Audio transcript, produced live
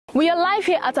We are live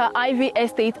here at our Ivy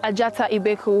Estate, Ajata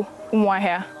Ibeku,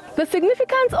 Umuahia. The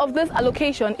significance of this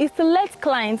allocation is to let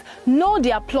clients know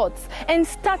their plots and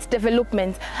start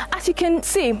development. As you can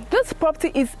see, this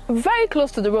property is very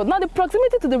close to the road. Now, the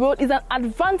proximity to the road is an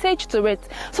advantage to it.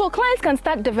 So clients can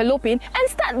start developing and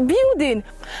start building.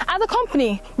 As a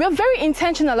company, we are very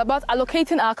intentional about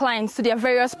allocating our clients to their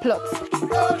various plots.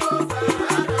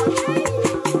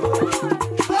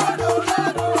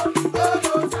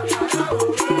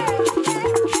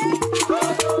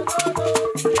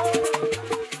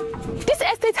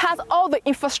 Has all the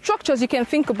infrastructures you can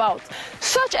think about,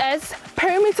 such as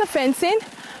perimeter fencing,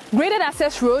 graded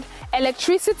access road,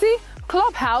 electricity,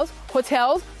 clubhouse,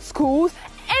 hotels, schools,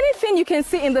 anything you can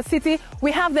see in the city,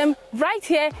 we have them right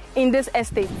here in this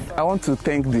estate. I want to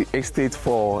thank the estate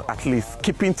for at least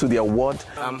keeping to their word.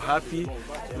 I'm happy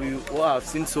with what I've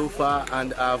seen so far,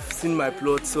 and I've seen my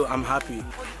plot, so I'm happy.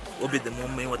 Will be the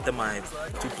moment with my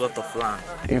 2 plots of land.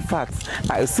 In fact,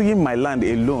 seeing my land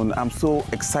alone, I'm so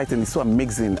excited. It's so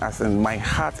amazing. As in, my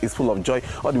heart is full of joy.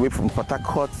 All the way from Port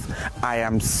Harcourt, I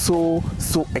am so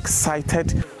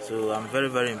excited. So I'm very,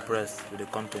 very impressed with the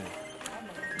company.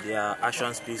 Their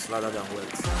action speaks louder than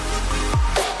words.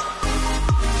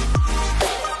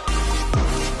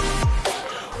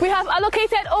 We have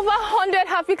allocated over 100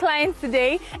 happy clients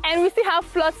today, and we still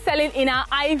have plots selling in our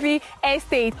Ivy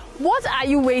Estate. What are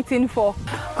you waiting for?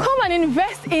 Come and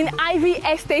invest in Ivy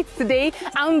Estate today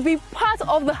and be part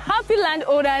of the happy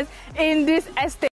landowners in this estate.